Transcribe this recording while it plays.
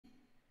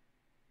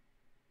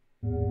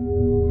And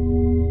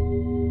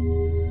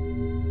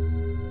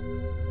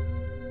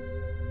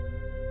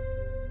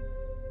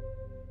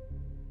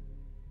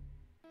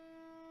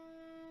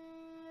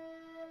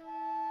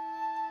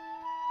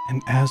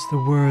as the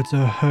words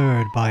are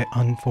heard by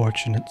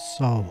unfortunate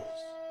souls,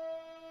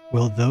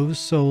 will those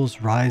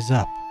souls rise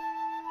up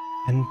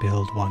and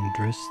build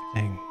wondrous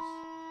things?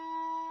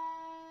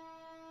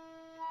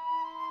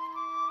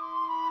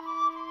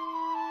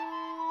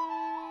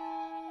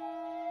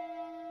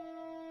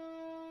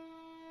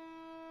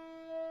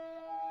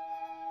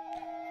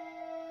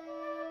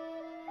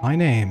 My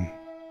name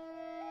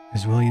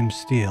is William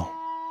Steele.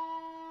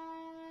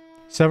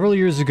 Several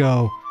years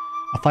ago,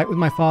 a fight with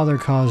my father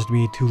caused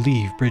me to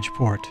leave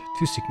Bridgeport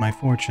to seek my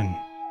fortune.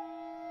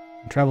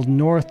 I traveled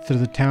north to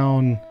the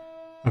town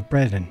of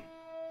Bredon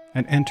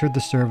and entered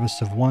the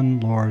service of one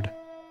Lord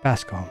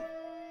Bascombe,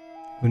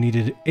 who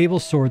needed able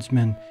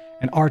swordsmen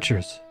and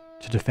archers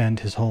to defend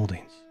his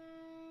holdings.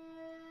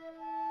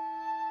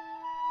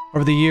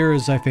 Over the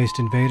years, I faced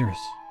invaders,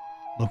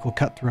 local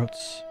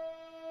cutthroats,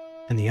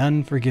 and the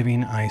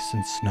unforgiving ice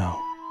and snow.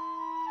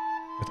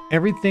 With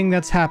everything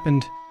that's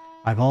happened,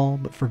 I've all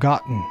but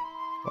forgotten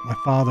what my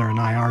father and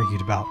I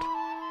argued about.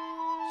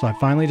 So I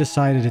finally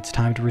decided it's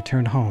time to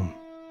return home.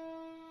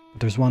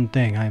 But there's one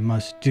thing I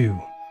must do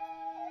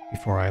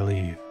before I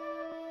leave.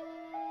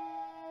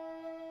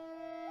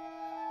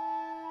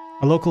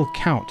 A local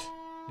count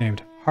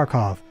named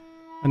Harckoff,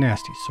 a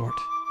nasty sort,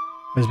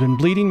 has been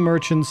bleeding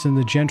merchants and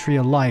the gentry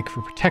alike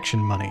for protection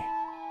money.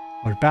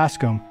 Lord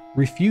Bascombe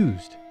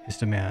refused his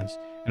demands,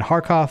 and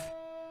Harckoff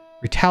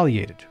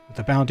retaliated with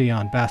a bounty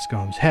on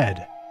Bascombe's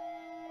head,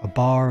 a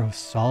bar of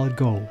solid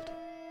gold.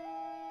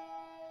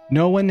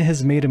 No one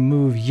has made a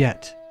move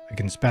yet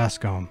against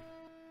Bascombe,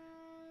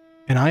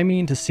 and I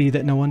mean to see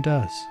that no one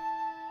does.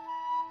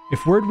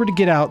 If word were to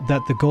get out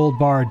that the gold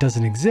bar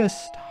doesn't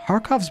exist,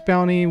 Harckoff's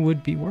bounty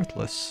would be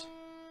worthless.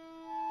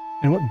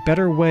 And what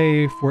better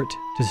way for it to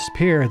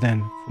disappear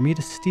than for me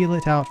to steal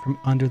it out from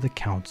under the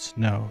Count's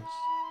nose?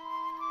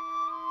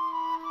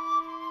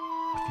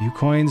 A few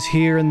coins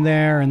here and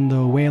there, and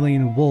the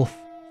wailing wolf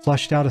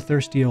flushed out a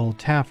thirsty old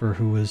taffer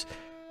who was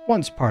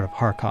once part of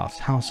Harckoff's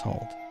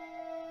household.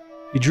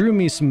 He drew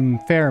me some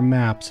fair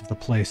maps of the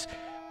place,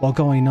 while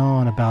going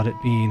on about it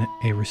being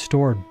a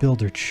restored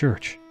builder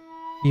church,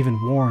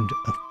 even warned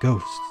of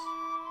ghosts.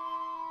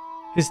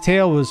 His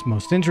tale was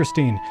most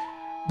interesting,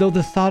 though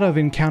the thought of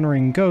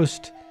encountering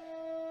ghosts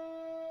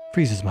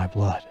freezes my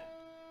blood.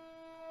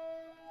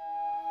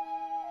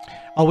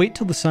 I'll wait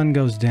till the sun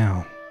goes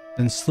down,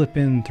 then slip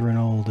in through an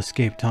old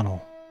escape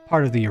tunnel,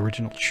 part of the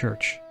original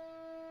church.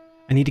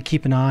 I need to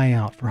keep an eye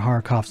out for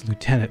Harckoff's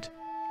lieutenant,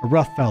 a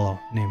rough fellow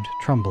named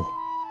Trumbull.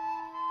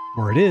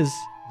 Word is,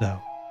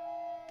 though,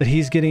 that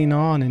he's getting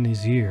on in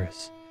his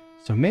years,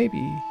 so maybe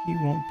he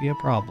won't be a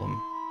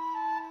problem.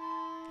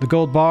 The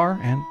gold bar,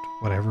 and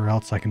whatever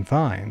else I can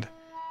find,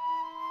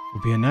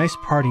 will be a nice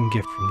parting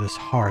gift from this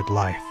hard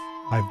life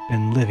I've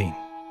been living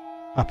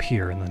up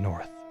here in the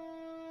north.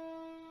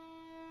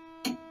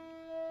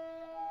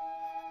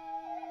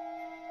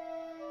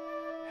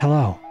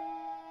 Hello,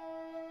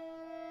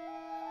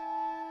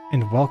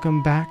 and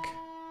welcome back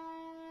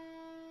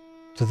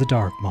to the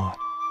Dark Mod.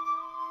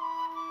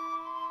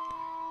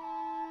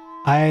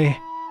 I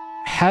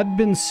had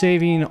been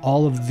saving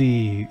all of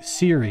the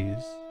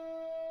series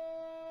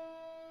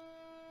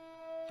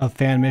of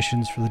fan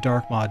missions for the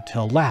Dark Mod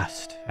till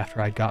last,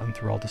 after I'd gotten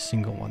through all the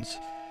single ones.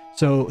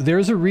 So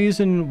there's a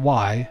reason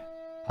why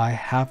I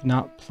have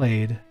not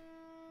played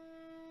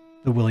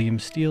the William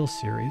Steele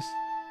series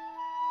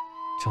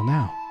till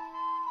now.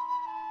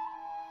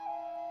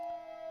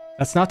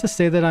 That's not to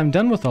say that I'm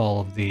done with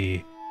all of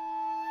the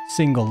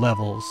single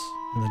levels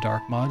in the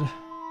Dark Mod.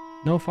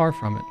 No, far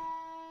from it.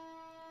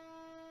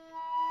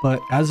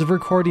 But as of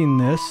recording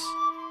this,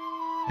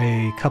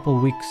 a couple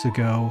weeks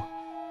ago,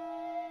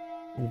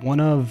 one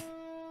of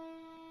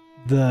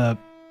the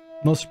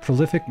most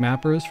prolific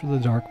mappers for the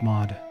Dark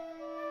Mod,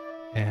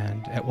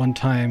 and at one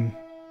time,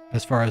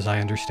 as far as I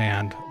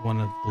understand, one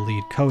of the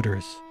lead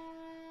coders,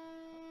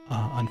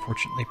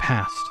 unfortunately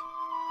passed.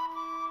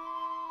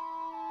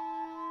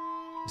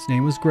 His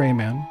name was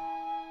Grayman,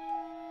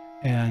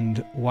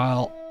 and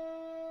while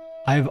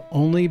I've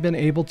only been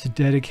able to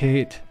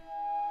dedicate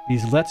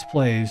these Let's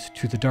Plays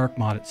to the Dark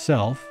Mod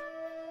itself,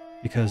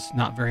 because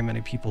not very many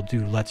people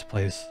do Let's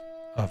Plays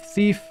of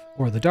Thief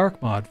or the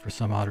Dark Mod for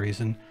some odd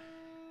reason,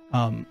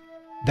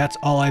 that's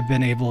all I've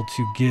been able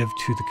to give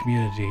to the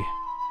community.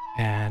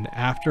 And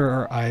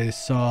after I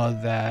saw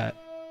that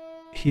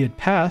he had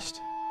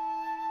passed,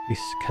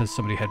 because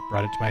somebody had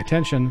brought it to my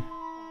attention,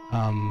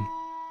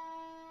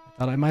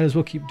 I thought I might as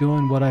well keep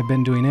doing what I've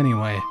been doing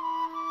anyway,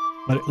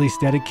 but at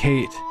least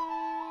dedicate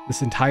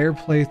this entire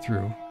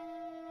playthrough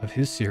of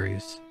his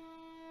series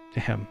to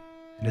him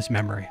and his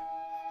memory.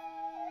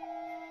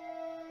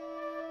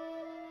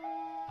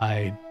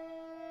 I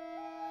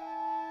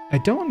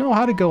don't know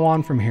how to go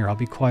on from here, I'll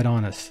be quite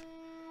honest,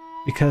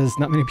 because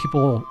not many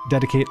people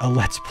dedicate a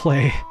Let's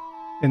Play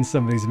in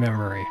somebody's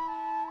memory,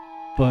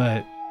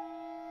 but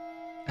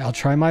I'll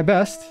try my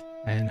best,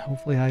 And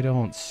hopefully I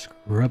don't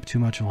screw up too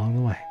much along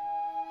the way.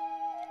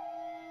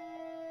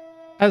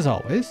 As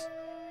always,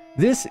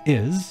 this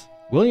is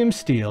William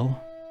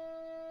Steele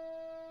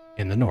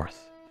in the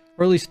North.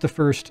 Or at least the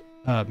first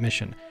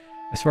mission.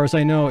 As far as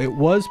I know, it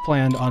was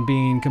planned on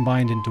being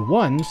combined into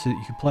one so that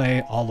you could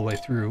play all the way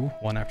through,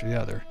 one after the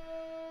other.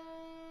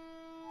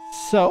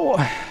 So,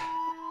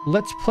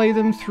 let's play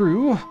them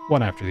through,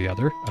 one after the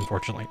other.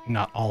 Unfortunately,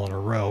 not all in a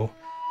row.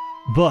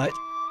 But,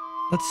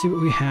 let's see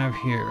what we have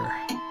here.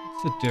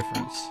 What's the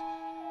difference?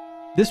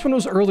 This one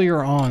was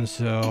earlier on,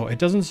 so it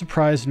doesn't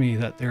surprise me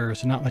that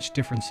there's not much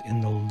difference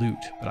in the loot.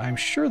 But I'm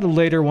sure the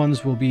later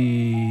ones will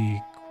be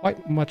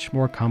quite much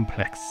more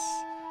complex.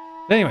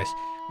 But anyways,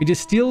 we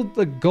distilled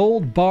the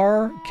gold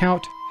bar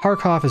Count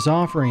Harckoff is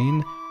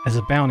offering as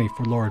a bounty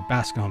for Lord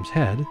Bascombe's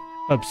head.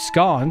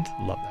 Abscond,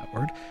 love that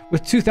word,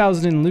 with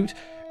 2,000 in loot.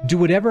 Do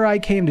whatever I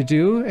came to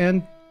do,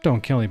 and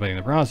don't kill anybody in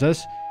the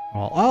process.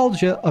 While all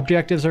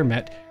objectives are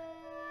met,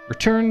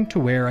 return to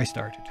where I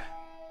started.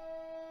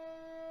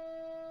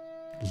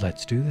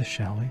 Let's do this,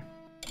 shall we?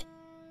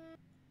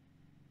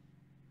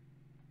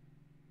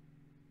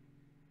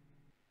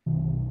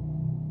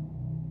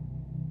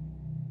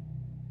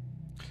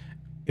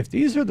 If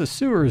these are the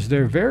sewers,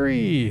 they're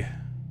very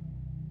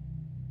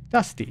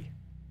dusty.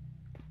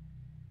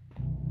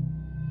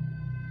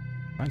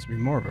 Reminds me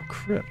more of a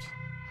crypt.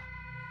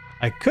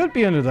 I could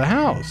be under the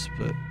house,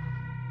 but...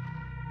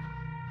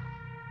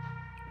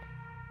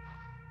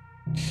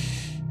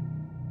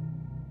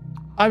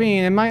 I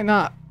mean, it might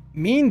not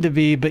mean to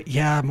be, but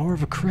yeah, more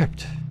of a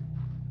crypt.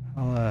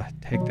 I'll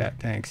take that,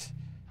 thanks.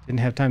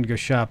 Didn't have time to go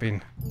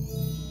shopping.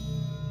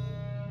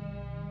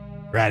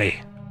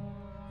 Ready.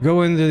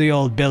 Go into the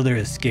old builder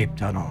escape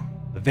tunnel.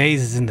 The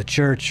vases in the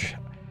church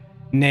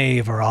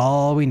nave are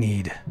all we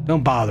need.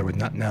 Don't bother with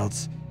nothing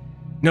else.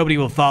 Nobody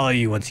will follow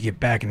you once you get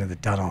back into the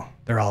tunnel.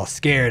 They're all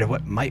scared of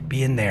what might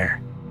be in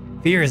there.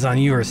 Fear is on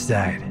your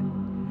side.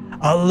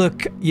 I'll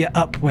look you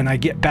up when I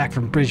get back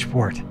from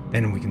Bridgeport.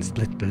 Then we can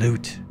split the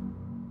loot.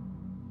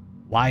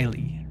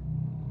 Wiley.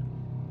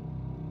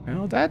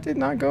 Well, that did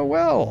not go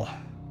well.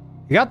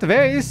 You got the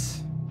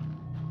vase.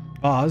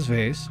 Oz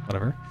vase,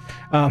 whatever.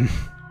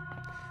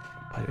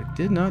 But it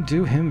did not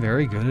do him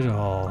very good at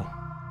all.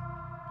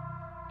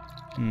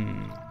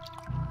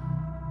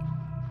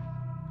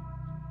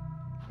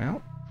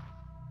 Well.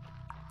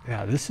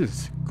 Yeah, this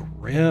is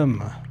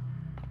grim.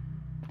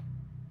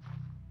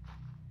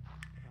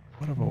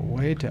 What of a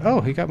way to... Oh,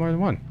 he got more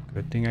than one.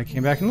 Good thing I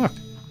came back and looked.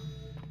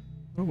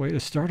 What a way to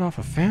start off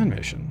a fan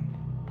mission.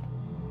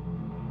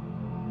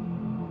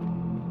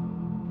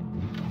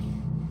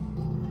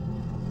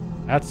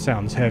 That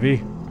sounds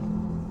heavy.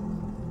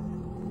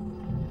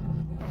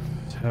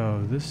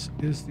 So this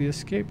is the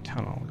escape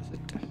tunnel, is it?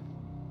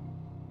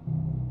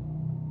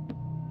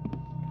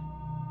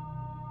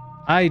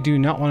 I do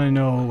not want to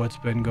know what's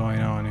been going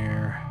on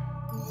here.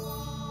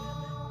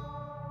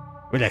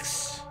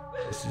 Relax.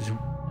 This is...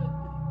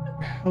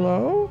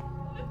 Hello?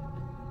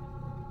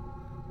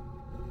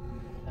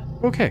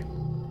 Okay.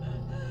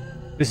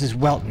 This is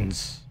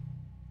Welton's.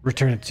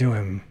 Return it to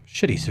him,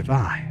 should he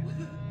survive.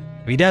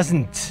 If he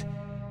doesn't,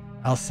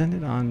 I'll send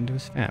it on to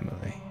his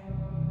family.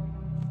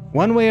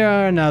 One way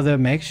or another,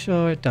 make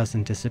sure it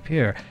doesn't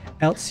disappear,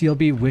 else you'll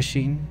be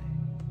wishing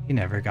he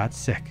never got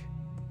sick.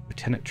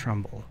 Lieutenant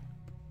Trumbull.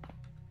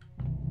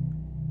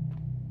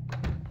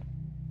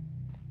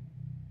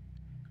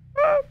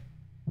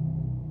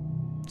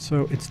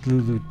 So it's the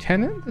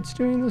lieutenant that's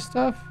doing this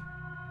stuff?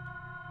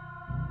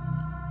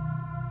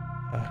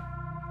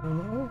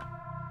 Hello?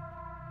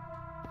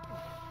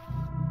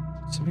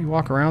 Did somebody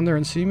walk around there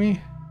and see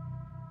me?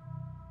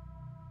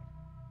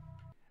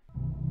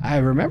 I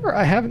remember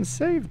I haven't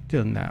saved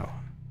till now.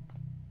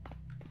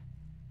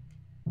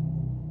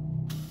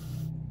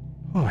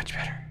 Oh, much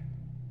better.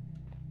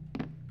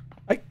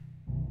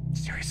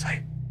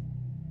 Seriously.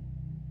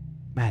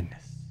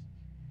 Madness.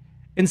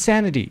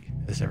 Insanity,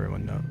 as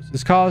everyone knows,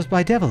 is caused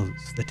by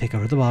devils that take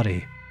over the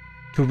body.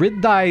 To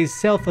rid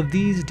thyself of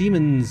these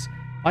demons,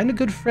 find a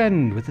good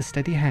friend with a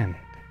steady hand.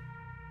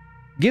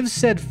 Give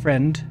said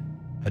friend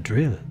a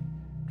drill.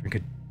 Drink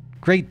a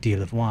great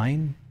deal of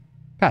wine.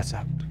 Pass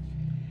out.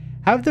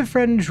 Have the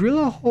friend drill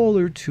a hole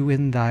or two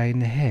in thine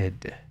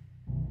head.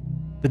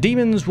 The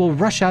demons will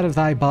rush out of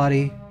thy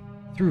body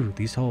through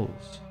these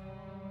holes.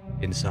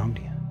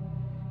 Insomnia.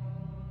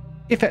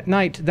 If at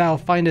night thou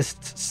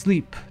findest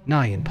sleep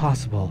nigh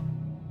impossible,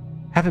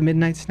 have a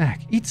midnight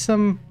snack. Eat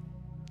some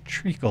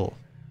treacle.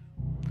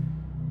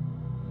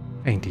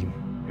 Fainting.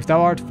 If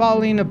thou art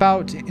falling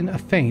about in a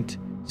faint,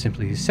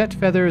 simply set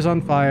feathers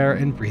on fire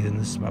and breathe in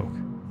the smoke.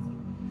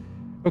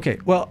 Okay,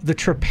 well, the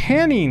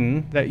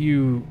trepanning that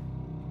you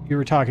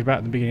were talking about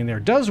in the beginning there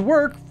does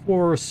work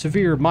for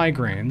severe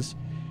migraines.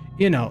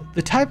 You know,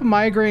 the type of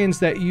migraines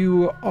that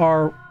you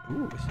are...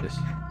 Ooh, what's this?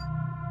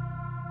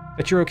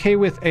 That you're okay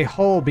with a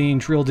hole being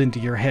drilled into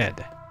your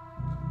head.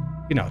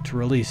 You know, to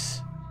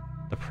release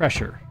the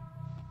pressure.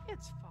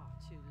 It's far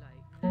too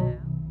late now.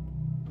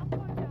 I'm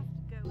going to have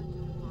to go into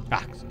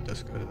the So it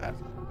does go to that.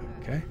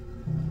 Okay.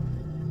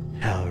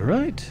 All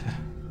right.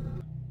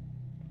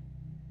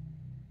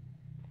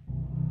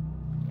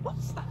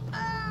 What's that?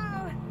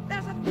 Oh,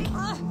 there's a thing.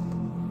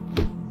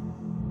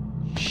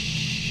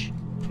 Shh.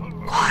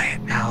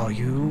 Quiet now,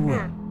 you.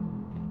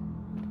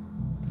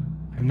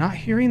 I'm not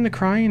hearing the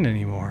crying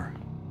anymore.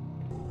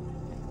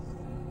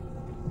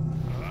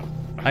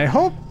 I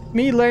hope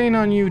me laying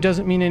on you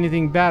doesn't mean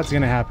anything bad's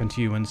gonna happen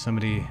to you when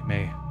somebody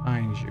may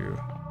find you.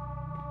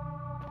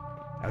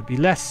 That would be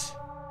less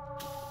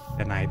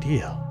than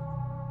ideal.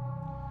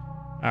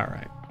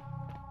 Alright.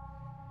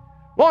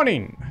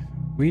 Warning!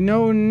 We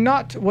know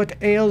not what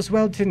ails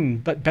Welton,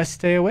 but best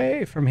stay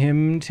away from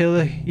him till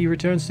he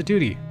returns to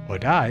duty, or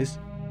dies.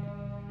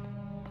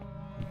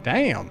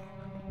 Damn.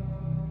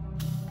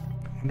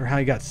 I wonder how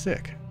he got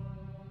sick.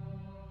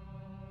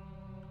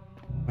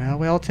 Well,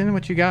 Welton,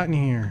 what you got in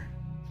here?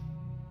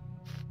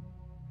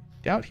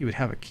 Doubt he would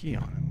have a key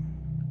on him.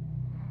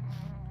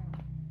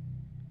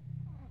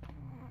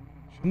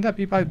 Shouldn't that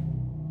be by...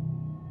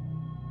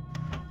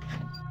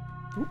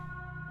 Ooh.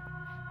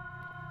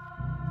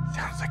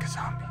 Sounds like a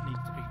zombie. Needs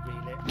to be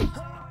relit.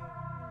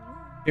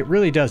 It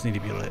really does need to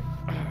be lit.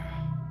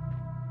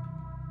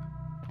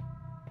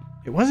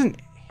 It wasn't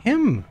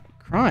him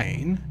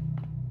crying.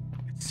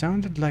 It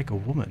sounded like a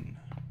woman.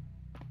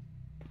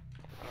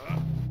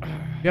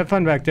 You have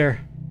fun back there.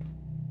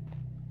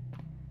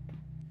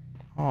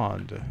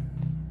 Odd.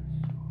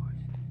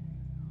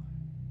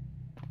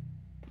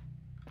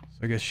 So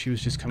I guess she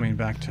was just coming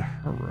back to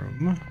her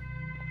room.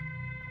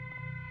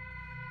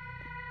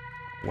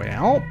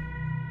 Well.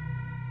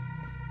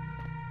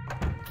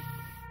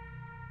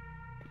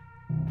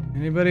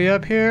 Anybody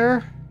up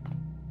here?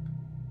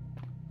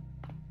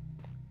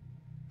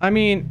 I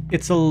mean,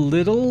 it's a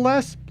little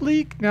less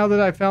bleak now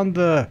that I found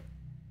the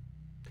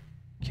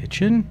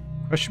kitchen?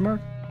 Question mark?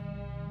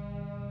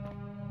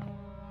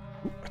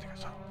 Ooh, I think I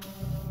saw.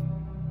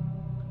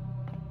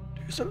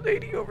 There's a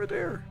lady over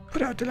there.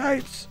 Put out the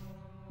lights.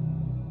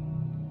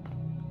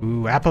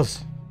 Ooh,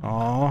 apples.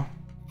 Aw.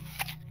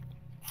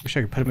 Wish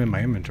I could put them in my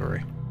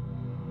inventory.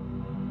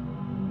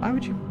 Why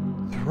would you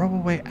throw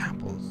away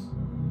apples?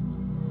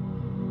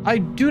 I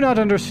do not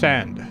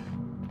understand. So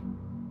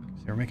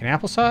we're making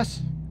applesauce?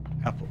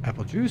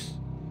 Apple juice?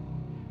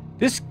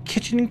 This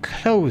kitchen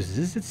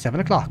closes at 7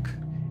 o'clock.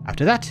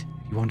 After that,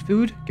 if you want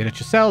food, get it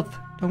yourself.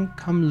 Don't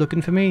come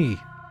looking for me.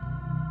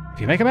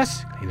 If you make a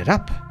mess, clean it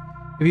up.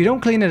 If you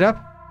don't clean it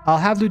up, I'll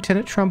have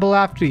Lieutenant Trumbull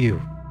after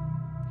you.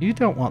 You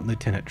don't want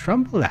Lieutenant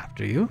Trumbull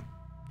after you.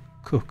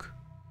 Cook.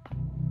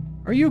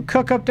 Are you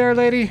cook up there,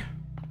 lady?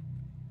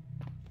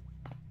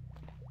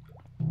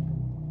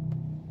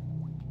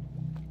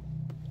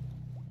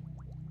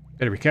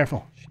 Better be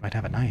careful. She might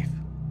have a knife.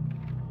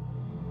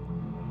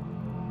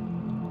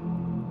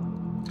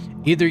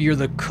 Either you're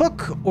the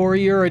cook or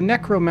you're a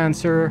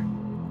necromancer.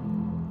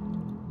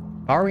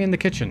 Barry in the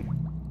kitchen.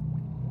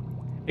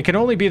 It can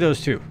only be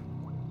those two.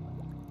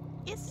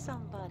 Is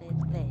somebody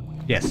there?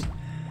 Yes.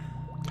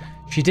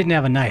 She didn't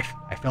have a knife.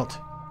 I felt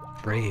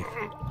brave.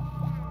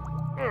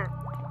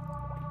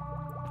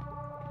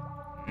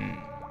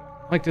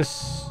 Like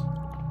this.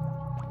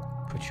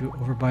 Put you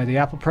over by the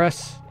apple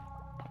press.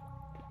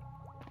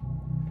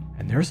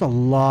 And there's a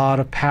lot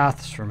of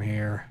paths from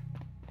here.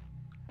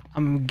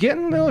 I'm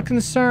getting a little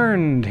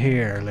concerned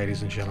here,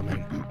 ladies and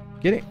gentlemen.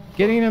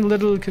 Getting a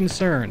little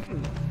concerned.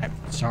 I'm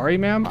sorry,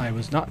 ma'am. I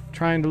was not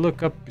trying to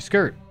look up your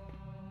skirt.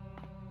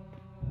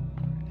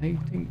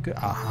 Anything good?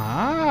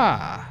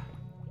 Aha!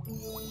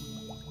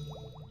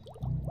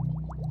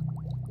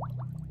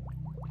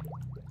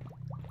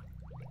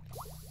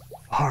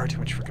 Far too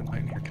much freaking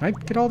light in here. Can I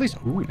get all these?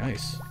 Ooh,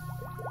 nice.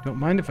 Don't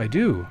mind if I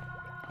do.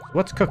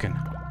 What's cooking?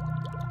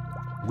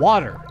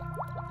 Water.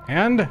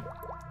 And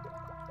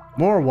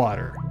more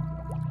water.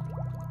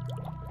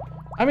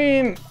 I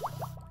mean,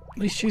 at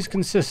least she's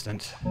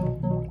consistent.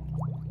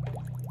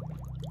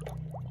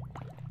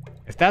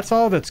 If that's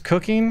all that's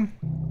cooking,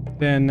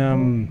 then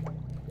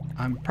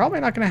I'm probably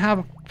not going to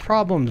have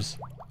problems.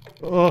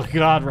 Oh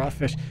god, raw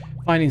fish.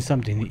 Finding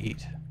something to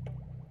eat.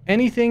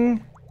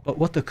 Anything but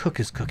what the cook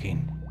is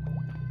cooking.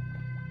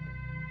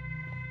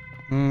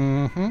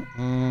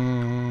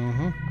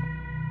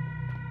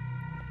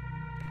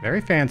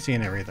 Very fancy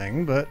and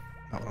everything, but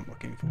not what I'm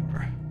looking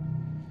for.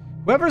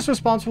 Whoever's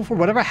responsible for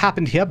whatever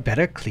happened here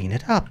better clean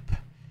it up.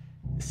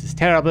 This is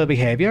terrible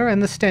behavior,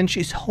 and the stench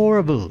is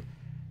horrible.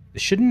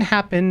 This shouldn't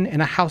happen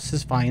in a house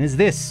as fine as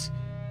this.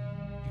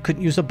 You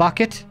couldn't use a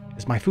bucket?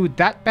 Is my food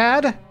that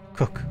bad?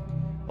 Cook.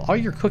 Well, all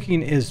you're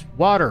cooking is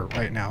water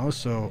right now,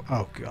 so...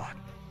 Oh, God.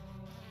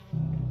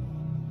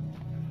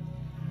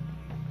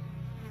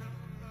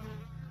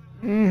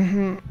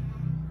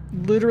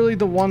 Literally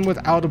the one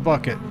without a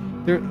bucket.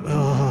 There...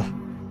 Ugh.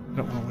 I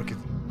don't want to look at...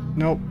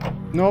 Nope.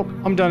 Nope.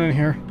 I'm done in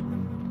here.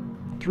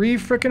 3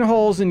 frickin'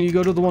 holes and you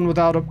go to the one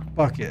without a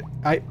bucket.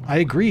 I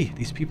agree.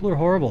 These people are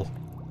horrible.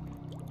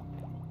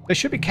 They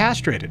should be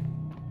castrated.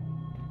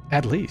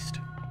 At least.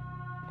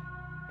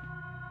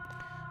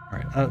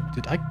 Alright,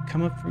 did I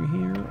come up from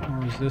here?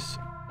 Or is this...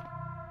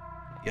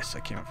 Yes, I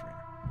came up from here.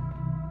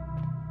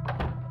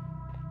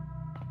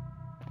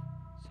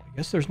 I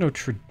guess there's no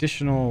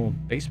traditional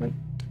basement.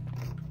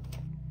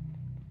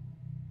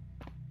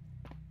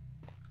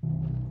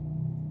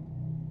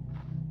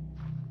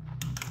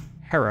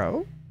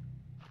 Harrow.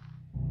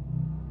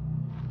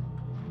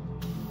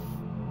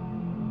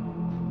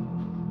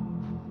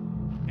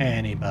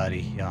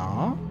 Anybody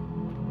here?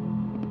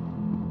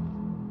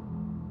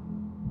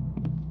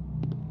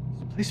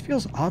 This place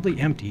feels oddly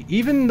empty.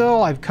 Even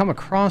though I've come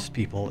across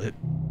people, it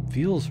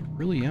feels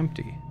really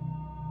empty.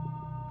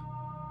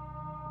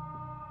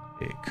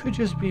 It could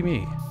just be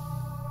me.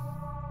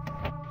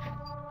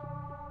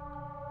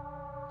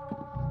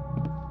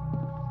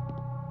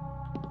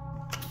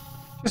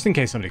 Just in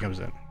case somebody comes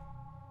in.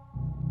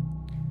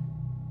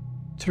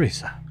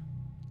 Teresa.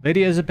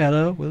 Lady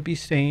Isabella will be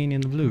staying in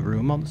the Blue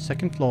Room on the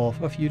second floor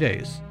for a few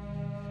days.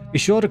 Be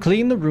sure to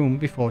clean the room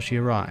before she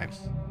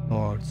arrives.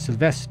 Lord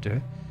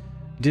Sylvester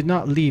did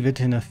not leave it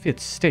in a fit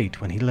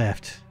state when he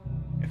left.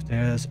 If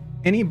there's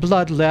any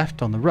blood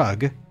left on the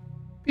rug,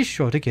 be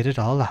sure to get it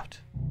all out.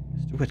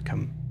 Mr.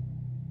 Whitcomb.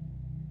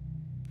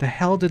 The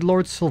hell did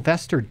Lord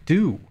Sylvester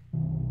do?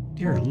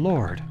 Dear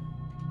Lord.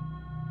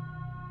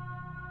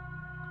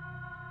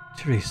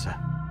 Teresa.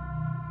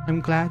 I'm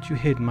glad you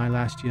hid my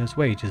last year's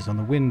wages on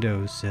the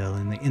windowsill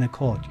in the inner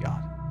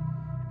courtyard.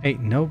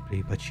 Ain't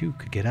nobody but you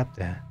could get up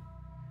there.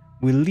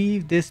 We'll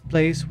leave this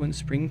place when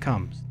spring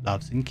comes.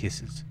 Loves and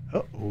kisses.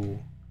 Uh-oh.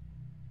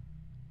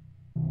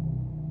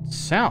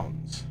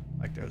 Sounds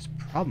like there's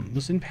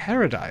problems in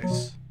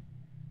paradise.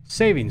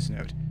 Savings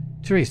note.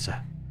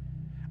 Teresa,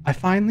 I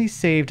finally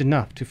saved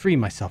enough to free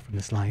myself from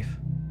this life.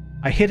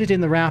 I hid it in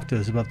the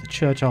rafters above the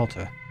church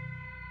altar.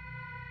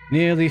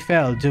 Nearly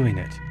fell doing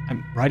it.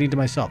 I'm writing to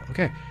myself.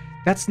 Okay,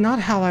 that's not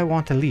how I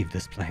want to leave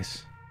this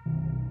place.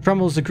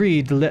 Trumbull's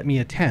agreed to let me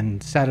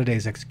attend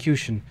Saturday's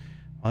execution.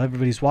 While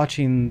everybody's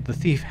watching the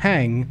thief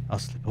hang, I'll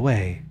slip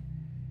away.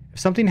 If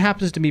something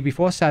happens to me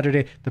before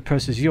Saturday, the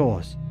purse is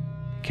yours.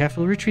 Be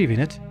careful retrieving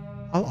it.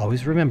 I'll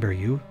always remember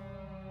you.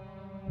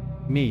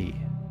 Me.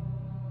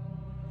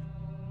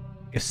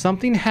 If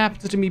something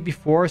happens to me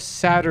before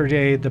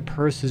Saturday, the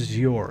purse is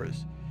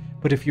yours.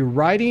 But if you're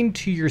writing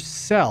to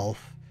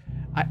yourself...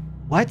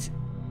 What?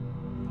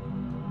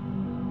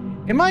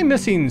 Am I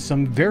missing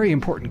some very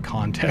important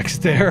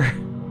context there?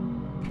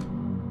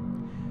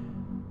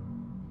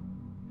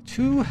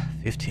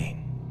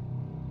 2:15.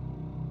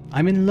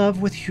 I'm in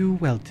love with Hugh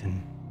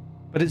Welton,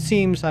 but it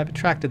seems I've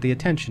attracted the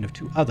attention of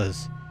 2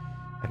 others.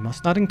 I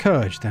must not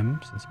encourage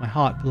them, since my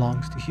heart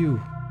belongs to Hugh.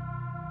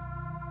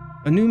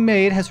 A new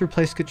maid has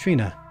replaced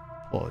Katrina,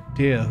 poor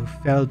dear who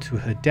fell to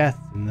her death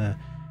in the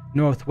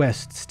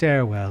northwest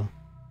stairwell.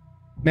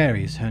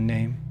 Mary's her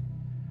name.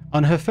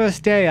 On her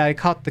first day, I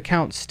caught the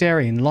Count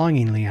staring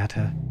longingly at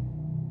her.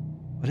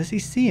 What does he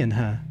see in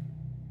her?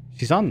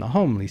 She's on the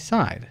homely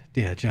side,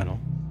 dear General,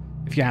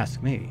 if you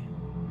ask me.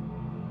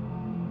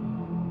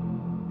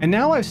 And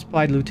now I've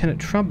spied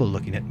Lieutenant Trumbull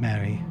looking at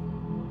Mary.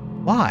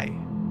 Why?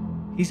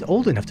 He's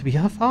old enough to be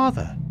her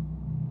father.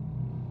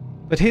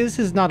 But his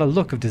is not a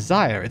look of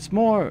desire, it's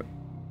more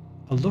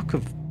a look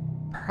of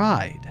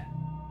pride.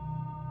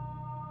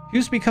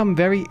 Hugh's become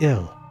very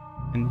ill,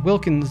 and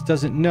Wilkins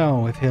doesn't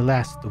know if he'll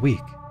last the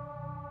week.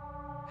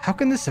 How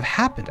can this have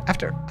happened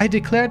after I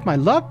declared my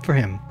love for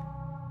him?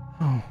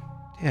 Oh,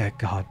 dear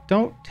God,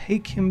 don't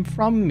take him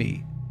from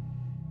me.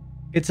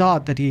 It's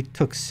odd that he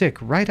took sick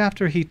right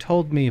after he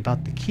told me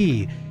about the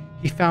key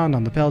he found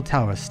on the bell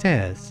tower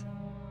stairs.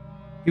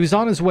 He was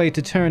on his way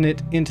to turn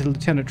it into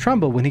Lieutenant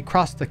Trumbull when he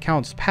crossed the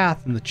Count's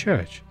path in the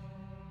church.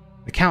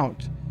 The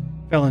Count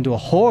fell into a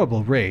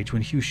horrible rage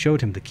when Hugh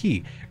showed him the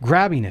key,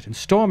 grabbing it and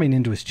storming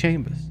into his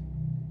chambers.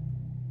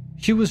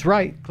 Hugh was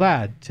right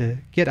glad to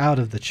get out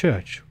of the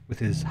church with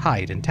his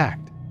hide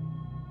intact.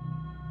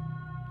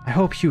 I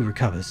hope Hugh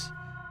recovers.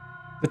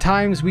 The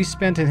times we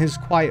spent in his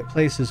quiet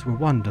places were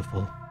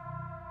wonderful.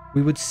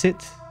 We would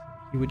sit,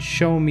 he would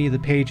show me the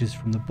pages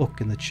from the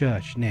book in the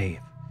church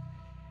nave,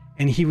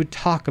 and he would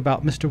talk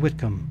about Mr.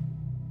 Whitcomb,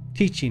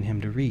 teaching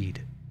him to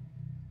read.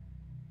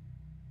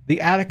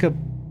 The attic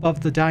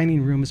above the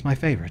dining room is my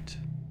favorite.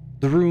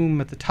 The room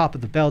at the top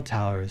of the bell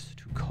tower is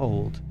too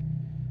cold,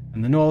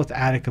 and the north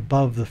attic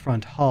above the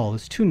front hall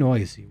is too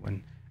noisy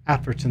when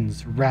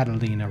Apperton's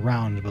rattling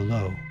around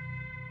below,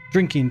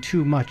 drinking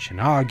too much and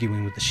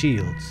arguing with the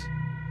Shields.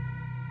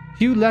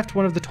 Hugh left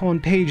one of the torn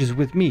pages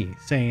with me,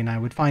 saying I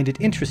would find it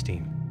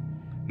interesting.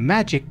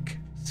 Magic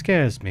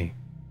scares me,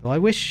 though I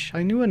wish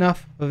I knew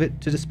enough of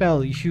it to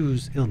dispel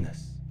Hugh's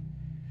illness.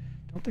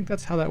 Don't think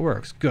that's how that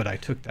works. Good, I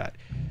took that.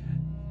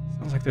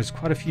 Sounds like there's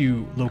quite a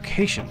few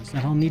locations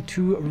that I'll need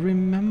to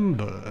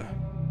remember.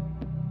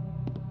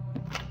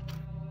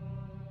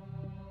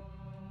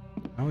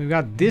 Well, we've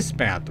got this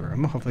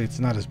bathroom. Hopefully it's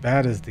not as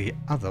bad as the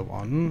other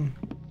one.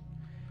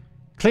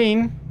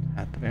 Clean,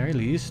 at the very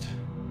least.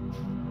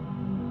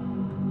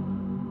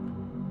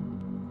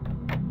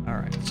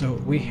 Alright, so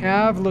we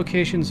have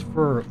locations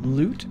for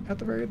loot at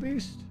the very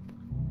least.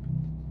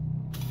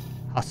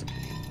 Possibly.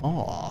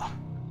 Aw.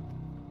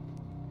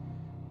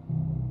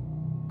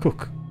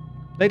 Cook.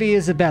 Lady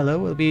Isabella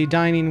will be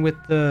dining with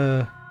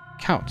the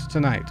Count,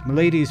 tonight,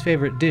 Milady's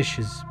favorite dish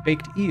is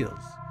baked eels.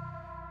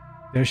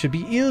 There should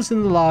be eels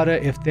in the larder.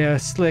 If they're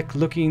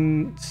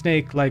slick-looking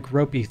snake-like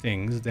ropey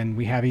things, then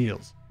we have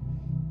eels.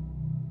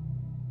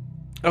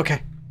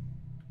 Okay.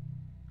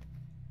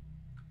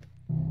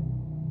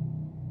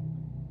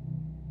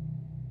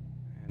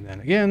 And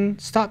then again,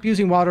 stop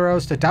using water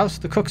arrows to douse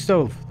the cook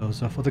stove.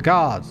 Those are for the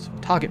gods, for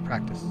target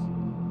practice.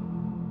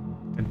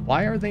 And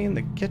why are they in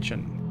the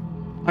kitchen?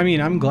 I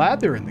mean, I'm glad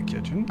they're in the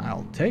kitchen.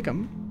 I'll take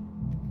them.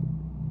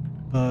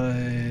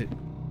 But...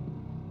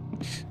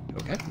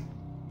 okay.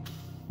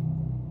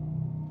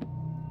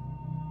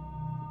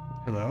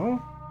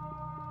 Hello?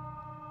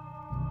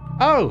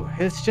 Oh,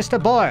 it's just a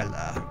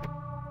boiler.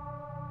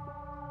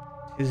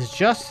 It's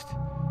just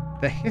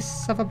the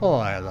hiss of a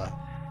boiler.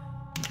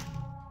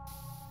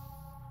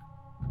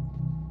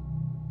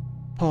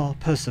 Poor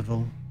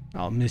Percival.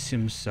 I'll miss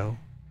him so.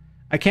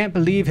 I can't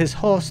believe his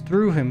horse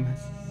threw him.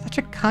 Such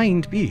a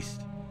kind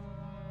beast.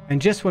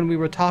 And just when we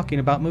were talking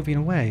about moving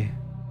away.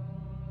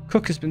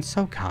 Cook has been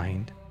so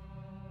kind.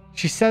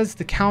 She says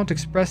the Count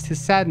expressed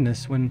his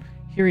sadness when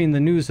hearing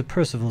the news of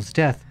Percival's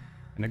death,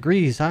 and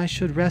agrees I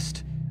should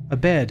rest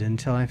abed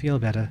until I feel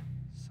better.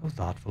 So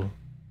thoughtful.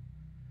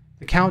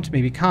 The Count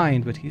may be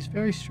kind, but he's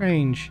very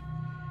strange.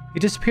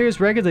 He disappears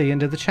regularly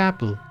into the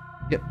chapel,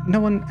 yet no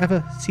one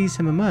ever sees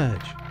him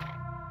emerge.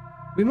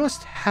 We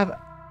must have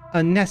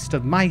a nest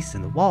of mice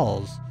in the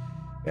walls.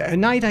 At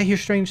night I hear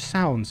strange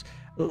sounds,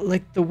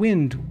 like the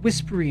wind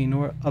whispering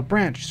or a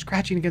branch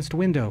scratching against a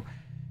window.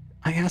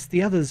 I ask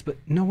the others, but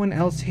no one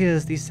else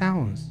hears these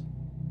sounds.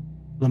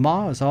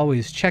 Lamar is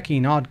always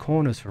checking odd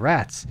corners for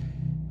rats.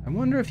 I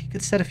wonder if he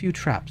could set a few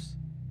traps.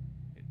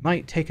 It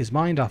might take his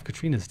mind off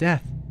Katrina's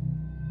death.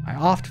 I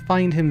oft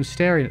find him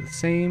staring at the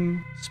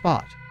same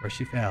spot where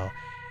she fell.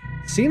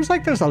 Seems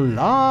like there's a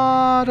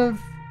lot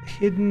of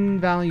hidden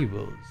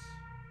valuables,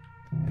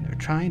 and they're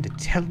trying to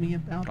tell me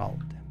about all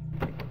of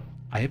them.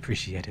 I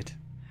appreciate it.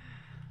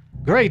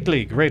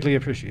 Greatly, greatly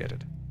appreciate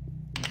it.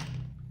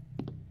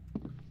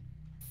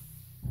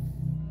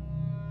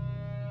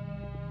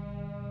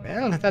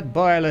 Well, that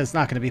boiler's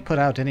not going to be put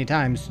out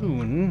anytime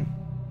soon.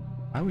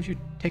 Why would you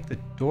take the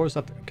doors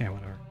up there? Okay,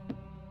 whatever.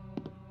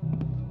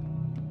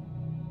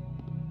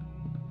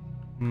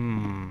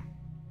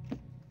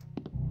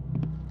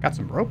 Got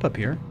some rope up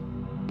here.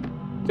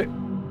 I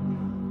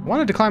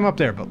wanted to climb up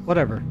there, but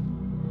whatever.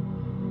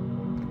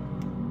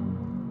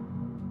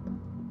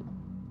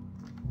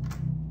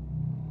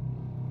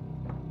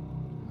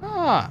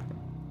 Ah!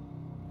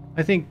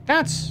 I think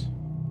that's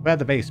where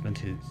the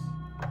basement is.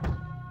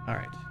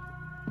 Alright.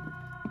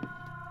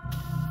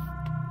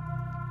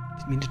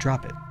 Didn't mean to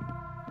drop it.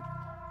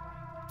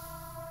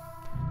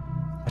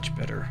 Much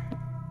better.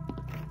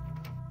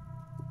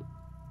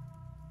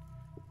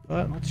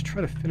 But let's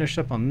try to finish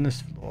up on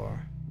this floor.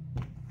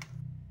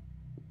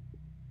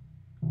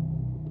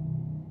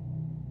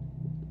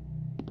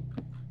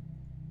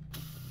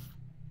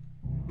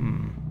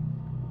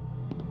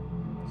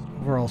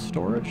 Overall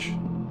storage.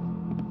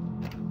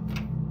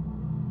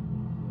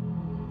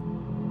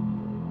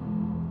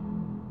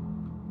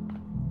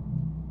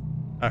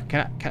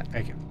 Can I,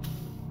 thank you.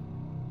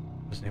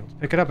 Wasn't able to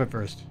pick it up at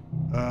first.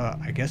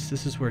 I guess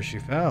this is where she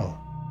fell.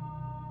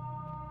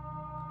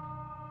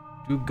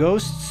 Do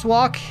ghosts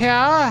walk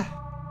here?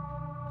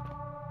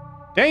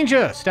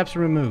 Danger! Steps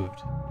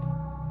removed.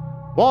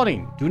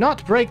 Warning, do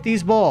not break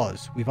these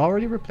boards. We've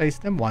already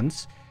replaced them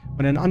once,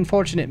 when an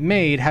unfortunate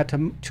maid had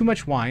too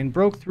much wine,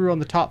 broke through on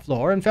the top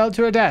floor, and fell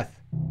to her death.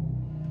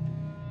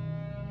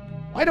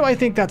 Why do I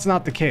think that's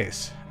not the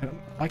case?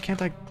 Why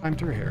can't I climb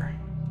through here?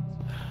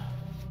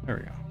 There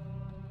we go.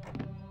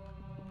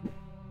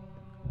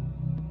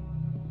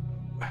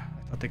 I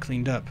thought they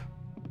cleaned up.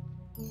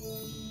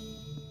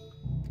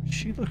 Is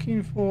she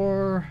looking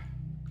for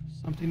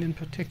something in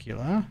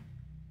particular?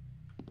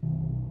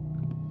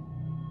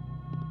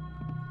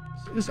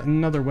 This is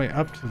another way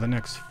up to the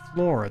next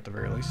floor at the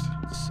very least.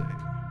 Let's see.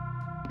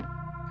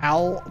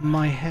 Ow,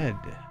 my head.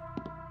 I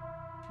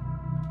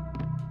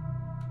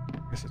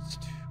guess it's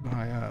too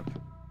high up.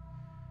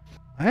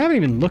 I haven't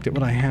even looked at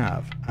what I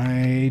have.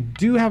 I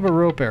do have a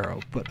rope arrow,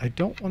 but I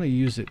don't want to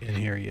use it in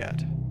here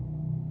yet.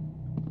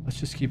 Let's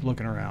just keep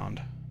looking around.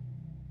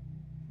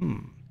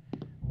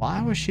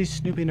 Why was she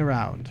snooping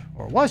around?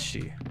 Or was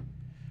she?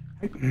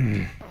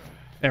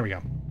 There we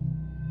go.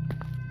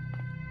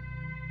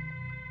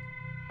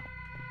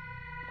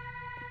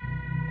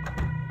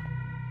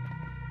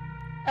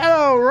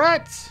 Hello,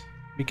 rats!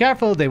 Be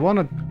careful, they want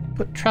to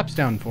put traps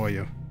down for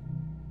you.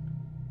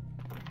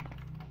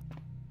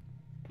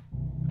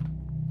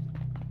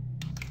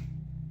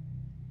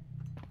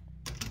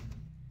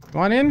 Go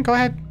on in, go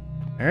ahead.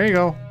 There you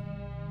go.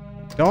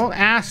 Don't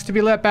ask to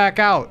be let back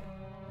out.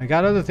 I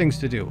got other things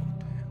to do.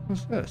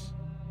 What's this?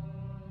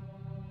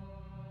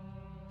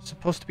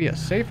 Supposed to be a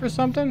safe or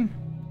something?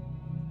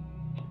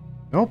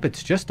 Nope,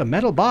 it's just a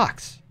metal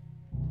box.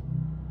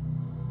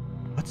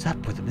 What's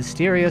up with the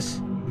mysterious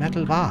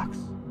metal box?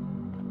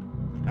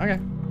 Okay.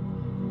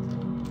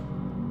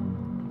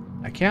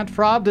 I can't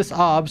fob this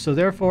ob, so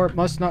therefore it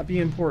must not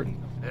be important.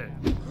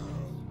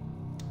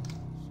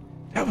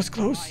 That was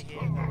close.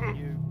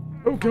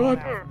 Oh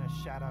god.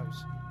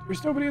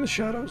 There's nobody in the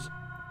shadows.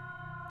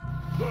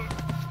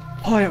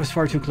 Oh, that was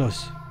far too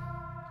close.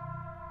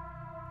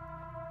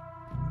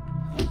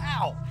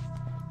 Ow!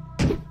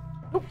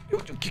 Oh,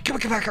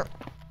 come back here.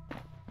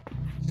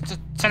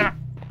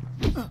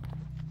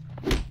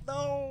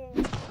 No!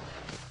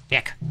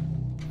 Dick.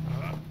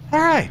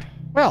 Alright,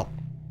 well.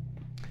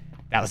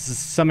 That was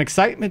some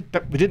excitement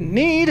that we didn't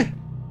need.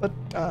 But,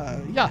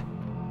 yeah.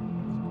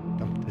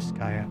 Dump this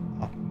guy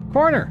off in the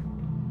corner.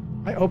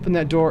 I opened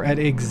that door at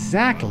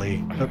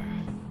exactly the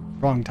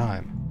wrong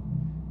time.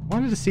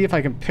 Wanted to see if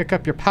I can pick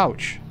up your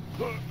pouch.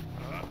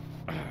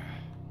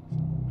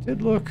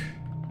 Did look...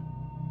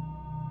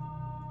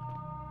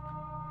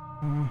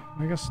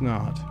 I guess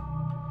not.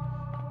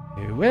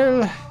 You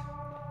will.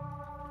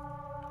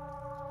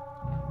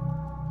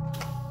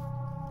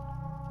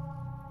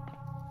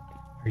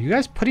 Are you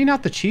guys putting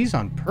out the cheese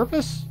on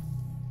purpose?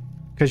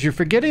 Because you're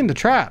forgetting the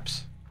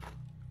traps.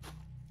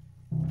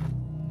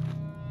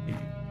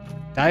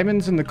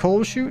 Diamonds in the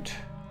coal chute?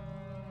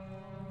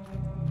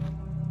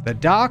 The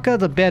darker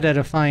the better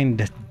to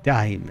find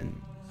diamonds.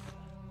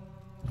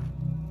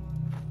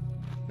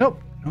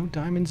 Nope, no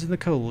diamonds in the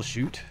coal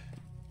chute.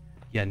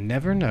 You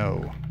never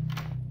know.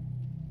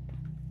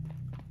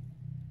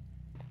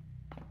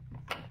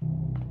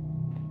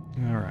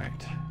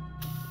 Alright.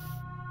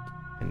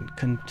 And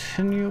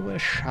continue we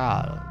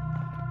shall.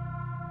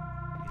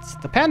 It's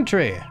the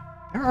pantry!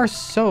 There are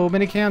so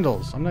many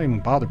candles. I'm not even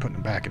bothered putting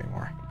them back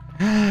anymore.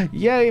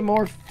 Yay,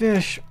 more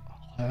fish!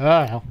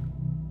 Yuck.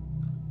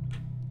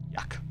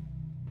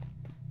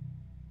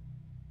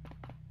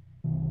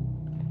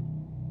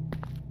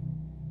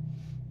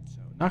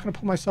 So, not gonna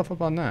pull myself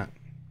up on that.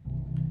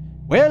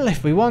 Well,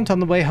 if we want on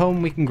the way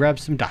home, we can grab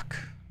some duck.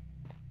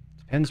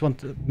 Depends what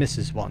the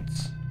missus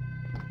wants.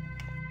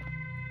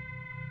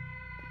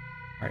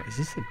 Alright, is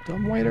this a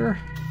dumbwaiter?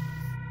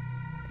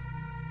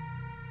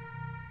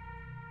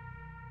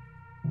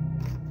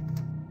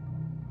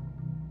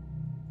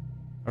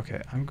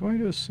 Okay, I'm going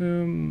to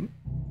assume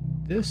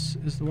this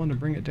is the one to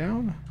bring it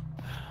down.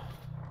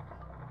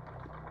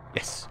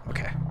 Yes,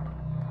 okay.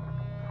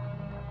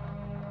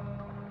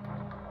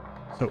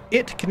 So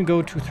it can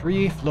go to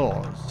 3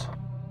 floors.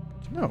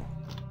 No.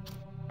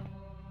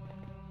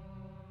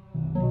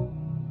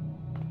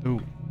 The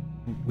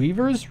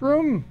Weaver's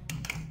room?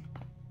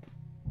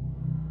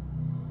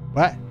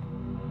 What?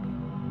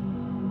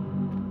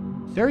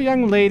 Is there a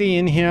young lady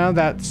in here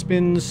that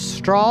spins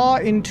straw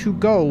into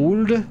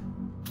gold?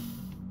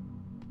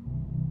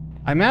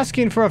 I'm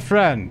asking for a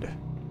friend.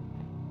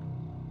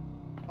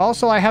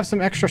 Also, I have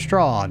some extra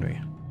straw on me.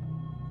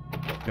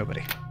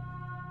 Nobody.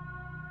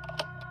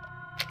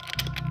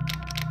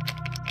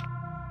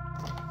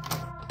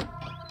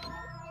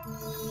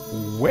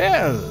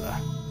 Well,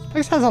 this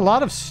place has a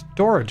lot of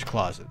storage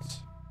closets.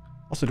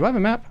 Also, do I have a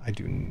map? I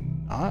do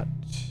not.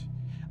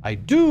 I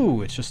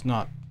do, it's just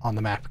not on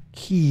the map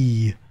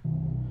key.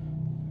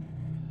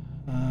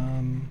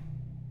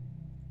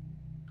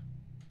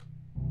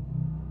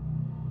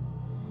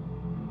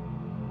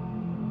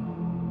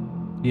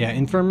 Yeah,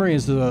 infirmary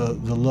is the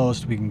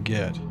lowest we can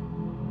get.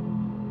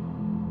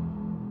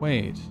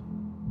 Wait.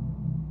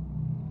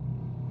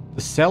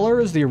 The cellar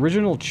is the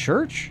original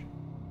church?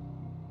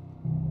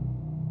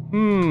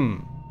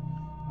 I'm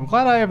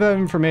glad I have that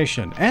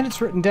information, and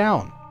it's written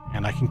down,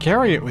 and I can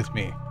carry it with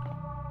me.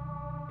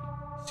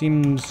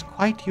 Seems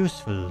quite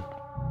useful.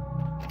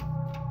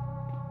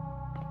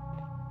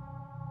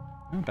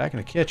 Oh, back in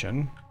the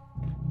kitchen.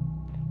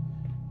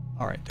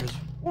 Alright, there's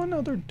one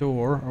other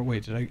door. Or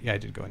wait, did I? Yeah, I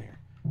did go in here.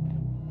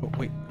 Oh,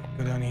 wait,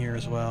 go down here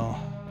as well.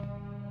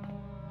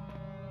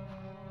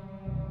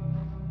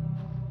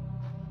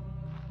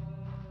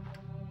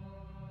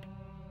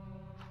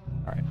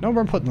 Alright, no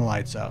more putting the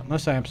lights out,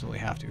 unless I absolutely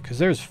have to, because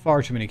there's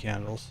far too many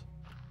candles.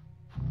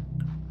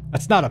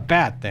 That's not a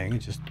bad thing,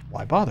 it's just,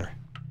 why bother?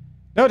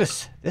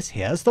 Notice, this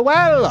here's the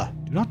well!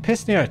 Do not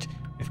piss near it.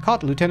 If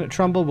caught, Lieutenant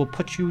Trumbull will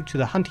put you to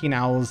the hunting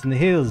owls in the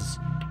hills.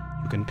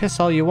 You can piss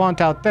all you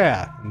want out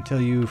there, until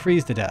you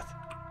freeze to death.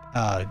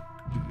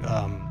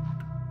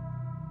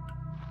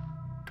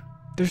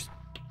 There's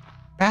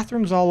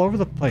bathrooms all over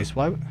the place.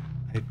 Why?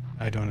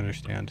 I don't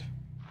understand.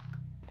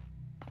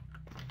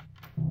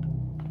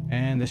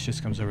 And this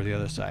just comes over the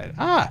other side.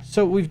 Ah,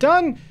 so we've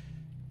done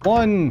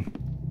one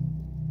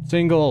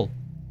single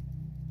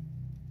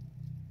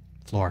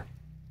floor.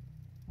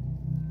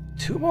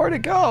 2 more to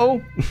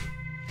go.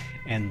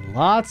 And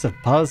lots of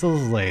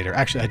puzzles later.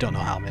 Actually, I don't know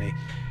how many.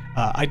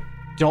 I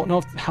don't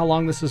know how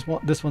long this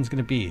one's going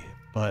to be,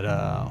 but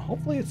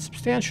hopefully it's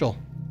substantial.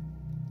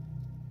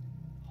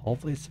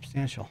 Hopefully it's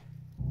substantial.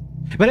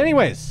 But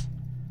anyways,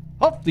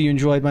 hopefully you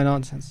enjoyed my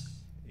nonsense.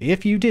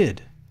 If you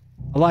did,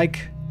 a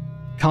like,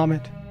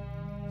 comment,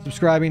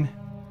 subscribing,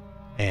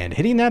 and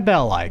hitting that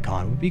bell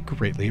icon would be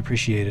greatly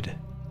appreciated.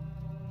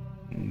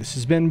 And this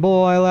has been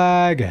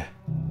Boylag,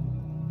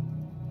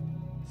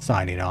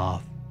 signing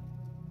off.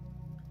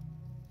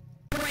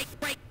 Bad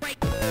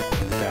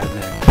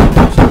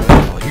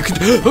man. You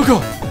Oh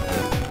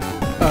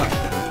god!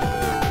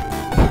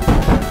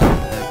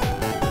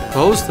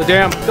 Close the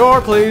damn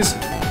door, please.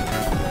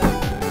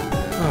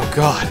 Oh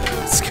god,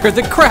 it scared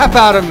the crap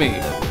out of me.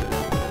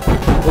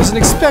 Wasn't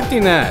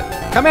expecting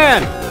that. Come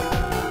in.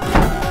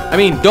 I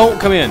mean, don't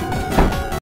come in.